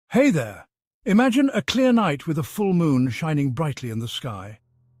Hey there! Imagine a clear night with a full moon shining brightly in the sky.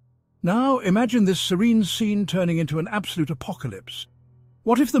 Now imagine this serene scene turning into an absolute apocalypse.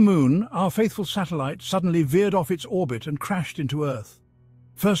 What if the moon, our faithful satellite, suddenly veered off its orbit and crashed into Earth?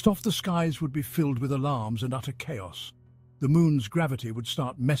 First off, the skies would be filled with alarms and utter chaos. The moon's gravity would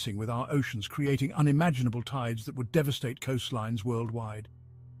start messing with our oceans, creating unimaginable tides that would devastate coastlines worldwide.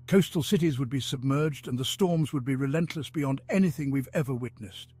 Coastal cities would be submerged and the storms would be relentless beyond anything we've ever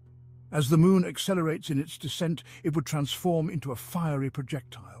witnessed. As the moon accelerates in its descent, it would transform into a fiery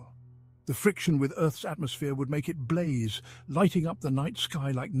projectile. The friction with Earth's atmosphere would make it blaze, lighting up the night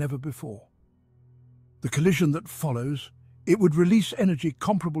sky like never before. The collision that follows, it would release energy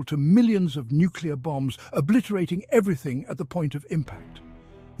comparable to millions of nuclear bombs, obliterating everything at the point of impact.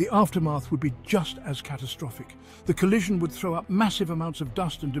 The aftermath would be just as catastrophic. The collision would throw up massive amounts of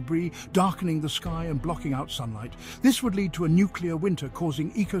dust and debris, darkening the sky and blocking out sunlight. This would lead to a nuclear winter,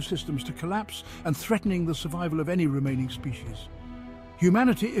 causing ecosystems to collapse and threatening the survival of any remaining species.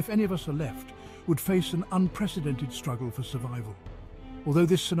 Humanity, if any of us are left, would face an unprecedented struggle for survival. Although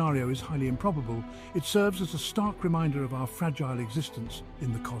this scenario is highly improbable, it serves as a stark reminder of our fragile existence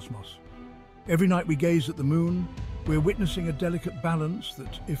in the cosmos. Every night we gaze at the moon, we're witnessing a delicate balance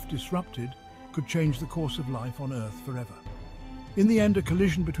that, if disrupted, could change the course of life on Earth forever. In the end, a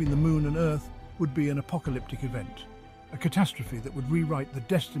collision between the moon and Earth would be an apocalyptic event, a catastrophe that would rewrite the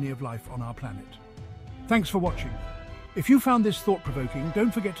destiny of life on our planet. Thanks for watching. If you found this thought-provoking,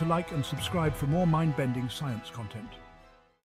 don't forget to like and subscribe for more mind-bending science content.